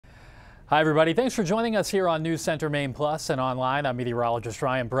Hi, everybody. Thanks for joining us here on News Center Maine Plus and online. I'm Meteorologist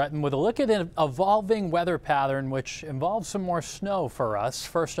Ryan Breton with a look at an evolving weather pattern which involves some more snow for us.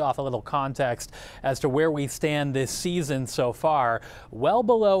 First off, a little context as to where we stand this season so far. Well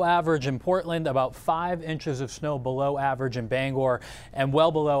below average in Portland, about 5 inches of snow below average in Bangor, and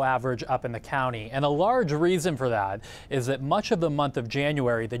well below average up in the county. And a large reason for that is that much of the month of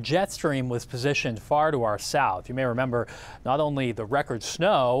January, the jet stream was positioned far to our south. You may remember not only the record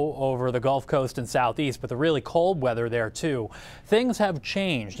snow over the Gulf Coast and southeast, but the really cold weather there too. Things have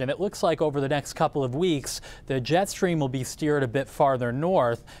changed, and it looks like over the next couple of weeks the jet stream will be steered a bit farther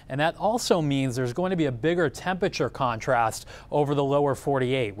north, and that also means there's going to be a bigger temperature contrast over the lower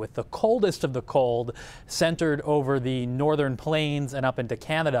 48, with the coldest of the cold centered over the northern plains and up into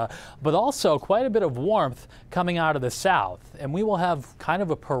Canada, but also quite a bit of warmth coming out of the south. And we will have kind of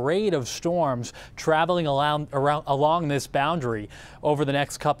a parade of storms traveling along this boundary over the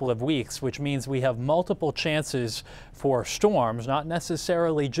next couple of weeks, which means we have multiple chances for storms, not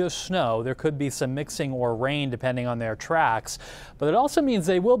necessarily just snow. There could be some mixing or rain depending on their tracks, but it also means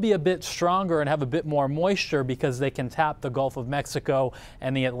they will be a bit stronger and have a bit more moisture because they can tap the Gulf of Mexico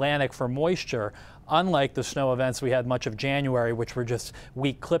and the Atlantic for moisture, unlike the snow events we had much of January, which were just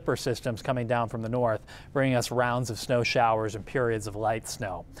weak clipper systems coming down from the north, bringing us rounds of snow showers and periods of light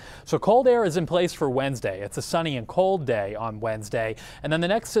snow. So cold air is in place for Wednesday. It's a sunny and cold day on Wednesday, and then the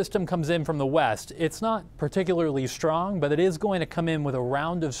next system comes in from the west. It's not particularly strong, but it is going to come in with a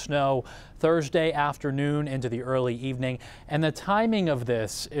round of snow Thursday afternoon into the early evening, and the timing of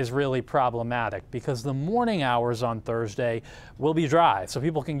this is really problematic because the morning hours on Thursday will be dry, so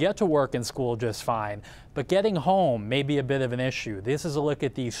people can get to work and school just fine, but getting home may be a bit of an issue. This is a look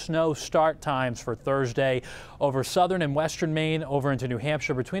at the snow start times for Thursday over southern and western Maine over into New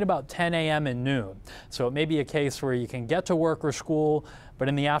Hampshire between about 10 a.m. and noon. So it may be a case where you can get to work or school, but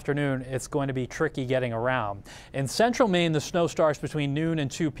in the afternoon it's going to be tricky getting around. In central Maine, the snow starts between noon and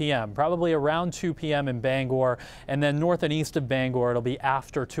 2 p.m., probably around 2 p.m. in Bangor, and then north and east of Bangor it'll be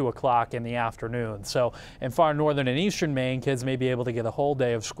after 2 o'clock in the afternoon. So in far northern and eastern Maine, kids may be able to get a whole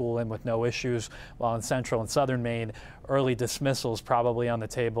day of school in with no issues, while in central and southern Maine, early dismissals probably on the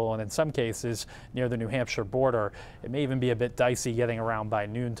table, and in some cases near the New Hampshire border, it may even be a bit dicey getting around by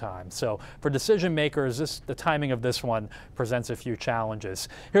noontime. So for decision makers, the timing of this one presents a few challenges.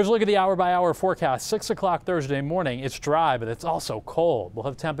 Here's a look at the hour-by-hour forecast. 6 o'clock Thursday morning, it's dry, but it's also cold. We'll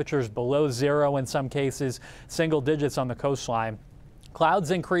have temperatures below zero in some cases, single digits on the coastline.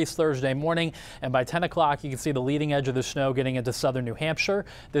 Clouds increase Thursday morning, and by 10 o'clock you can see the leading edge of the snow getting into southern New Hampshire.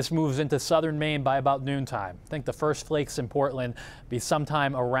 This moves into southern Maine by about noontime. I think the first flakes in Portland be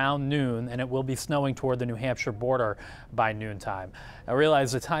sometime around noon, and it will be snowing toward the New Hampshire border by noontime. I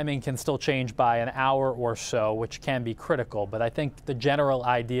realize the timing can still change by an hour or so, which can be critical, but I think the general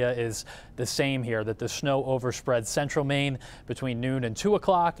idea is the same here, that the snow overspreads central Maine between noon and 2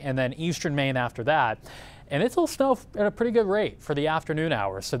 o'clock, and then eastern Maine after that. And it'll snow at a pretty good rate for the afternoon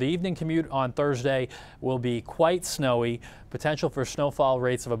hours. So the evening commute on Thursday will be quite snowy, potential for snowfall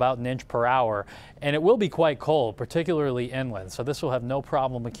rates of about 1 inch per hour. And it will be quite cold, particularly inland. So this will have no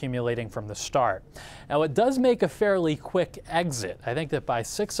problem accumulating from the start. Now it does make a fairly quick exit. I think that by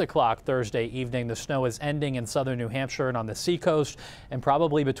 6 o'clock Thursday evening, the snow is ending in southern New Hampshire and on the seacoast. And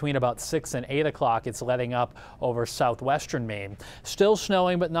probably between about 6 and 8 o'clock, it's letting up over southwestern Maine. Still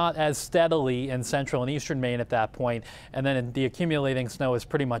snowing, but not as steadily in central and eastern Maine at that point, and then the accumulating snow is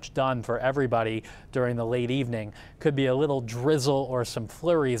pretty much done for everybody during the late evening. Could be a little drizzle or some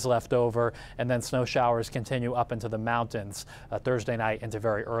flurries left over, and then snow showers continue up into the mountains Thursday night into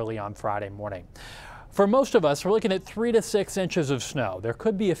very early on Friday morning. For most of us, we're looking at 3 to 6 inches of snow. There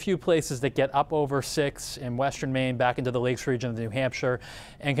could be a few places that get up over 6 in western Maine, back into the Lakes region of New Hampshire,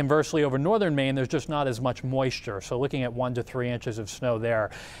 and conversely over northern Maine, there's just not as much moisture. So looking at 1 to 3 inches of snow there.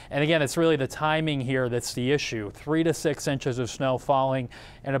 And again, it's really the timing here that's the issue. 3 to 6 inches of snow falling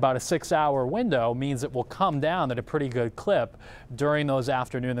in about a 6-hour window means it will come down at a pretty good clip during those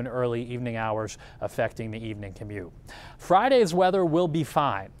afternoon and early evening hours, affecting the evening commute. Friday's weather will be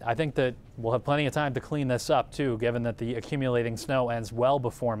fine. I think that we'll have plenty of time to clean this up too, given that the accumulating snow ends well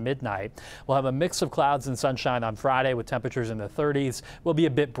before midnight. We'll have a mix of clouds and sunshine on Friday with temperatures in the 30s. Will be a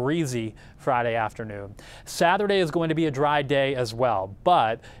bit breezy Friday afternoon. Saturday is going to be a dry day as well,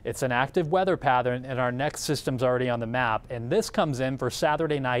 but it's an active weather pattern and our next system's already on the map, and this comes in for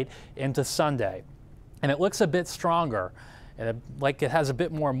Saturday night into Sunday. And it looks a bit stronger like it has a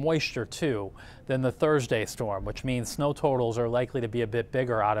bit more moisture too than the Thursday storm, which means snow totals are likely to be a bit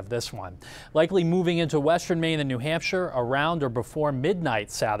bigger out of this one. Likely moving into western Maine and New Hampshire around or before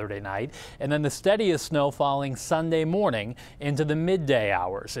midnight Saturday night, and then the steadiest snow falling Sunday morning into the midday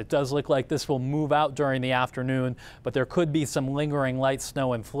hours. It does look like this will move out during the afternoon, but there could be some lingering light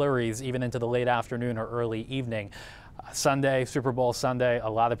snow and flurries even into the late afternoon or early evening. Sunday, Super Bowl Sunday, a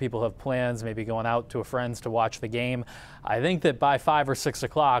lot of people have plans, maybe going out to a friend's to watch the game. I think that by 5 or 6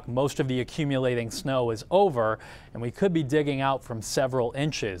 o'clock, most of the accumulating snow is over, and we could be digging out from several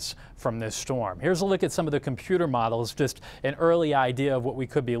inches from this storm. Here's a look at some of the computer models, just an early idea of what we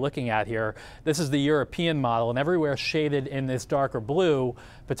could be looking at here. This is the European model, and everywhere shaded in this darker blue,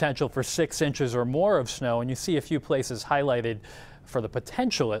 potential for 6 inches or more of snow, and you see a few places highlighted for the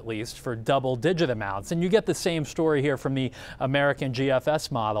potential, at least, for double-digit amounts. And you get the same story here from the American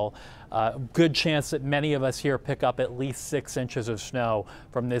GFS model. Good chance that many of us here pick up at least 6 inches of snow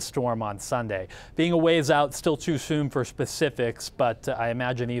from this storm on Sunday. Being a ways out, still too soon for specifics, but I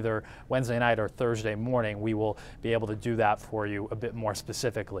imagine either Wednesday night or Thursday morning we will be able to do that for you a bit more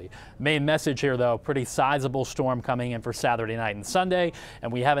specifically. Main message here, though, pretty sizable storm coming in for Saturday night and Sunday,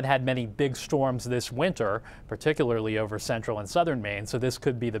 and we haven't had many big storms this winter, particularly over central and southern Maine, so this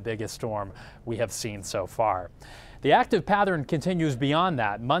could be the biggest storm we have seen so far. The active pattern continues beyond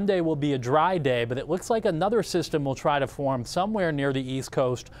that. Monday will be a dry day, but it looks like another system will try to form somewhere near the East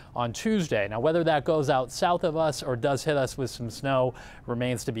Coast on Tuesday. Now, whether that goes out south of us or does hit us with some snow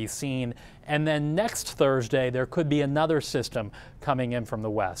remains to be seen. And then next Thursday, there could be another system coming in from the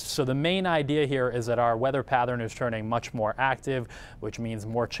west. So the main idea here is that our weather pattern is turning much more active, which means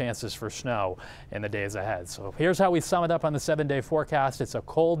more chances for snow in the days ahead. So here's how we sum it up on the 7-day forecast. It's a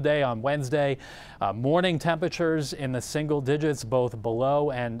cold day on Wednesday. Morning temperatures in the single digits, both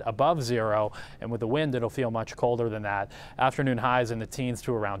below and above zero. And with the wind, it'll feel much colder than that. Afternoon highs in the teens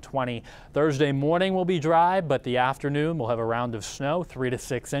to around 20. Thursday morning will be dry, but the afternoon will have a round of snow, 3 to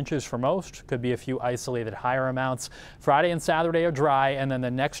 6 inches for most. Could be a few isolated higher amounts. Friday and Saturday are dry, and then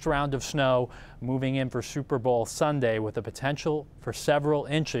the next round of snow moving in for Super Bowl Sunday with the potential for several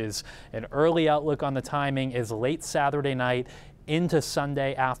inches. An early outlook on the timing is late Saturday night into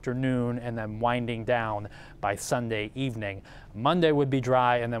Sunday afternoon and then winding down by Sunday evening. Monday would be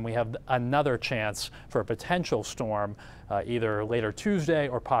dry, and then we have another chance for a potential storm either later Tuesday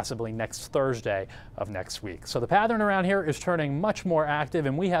or possibly next Thursday of next week. So the pattern around here is turning much more active,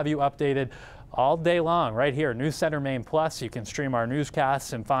 and we have you updated all day long right here, News Center Maine Plus. You can stream our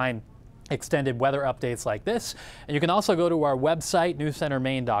newscasts and find extended weather updates like this. And you can also go to our website,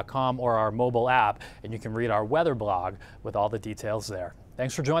 newscentermaine.com, or our mobile app, and you can read our weather blog with all the details there.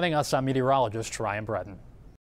 Thanks for joining us. I'm meteorologist Ryan Breton.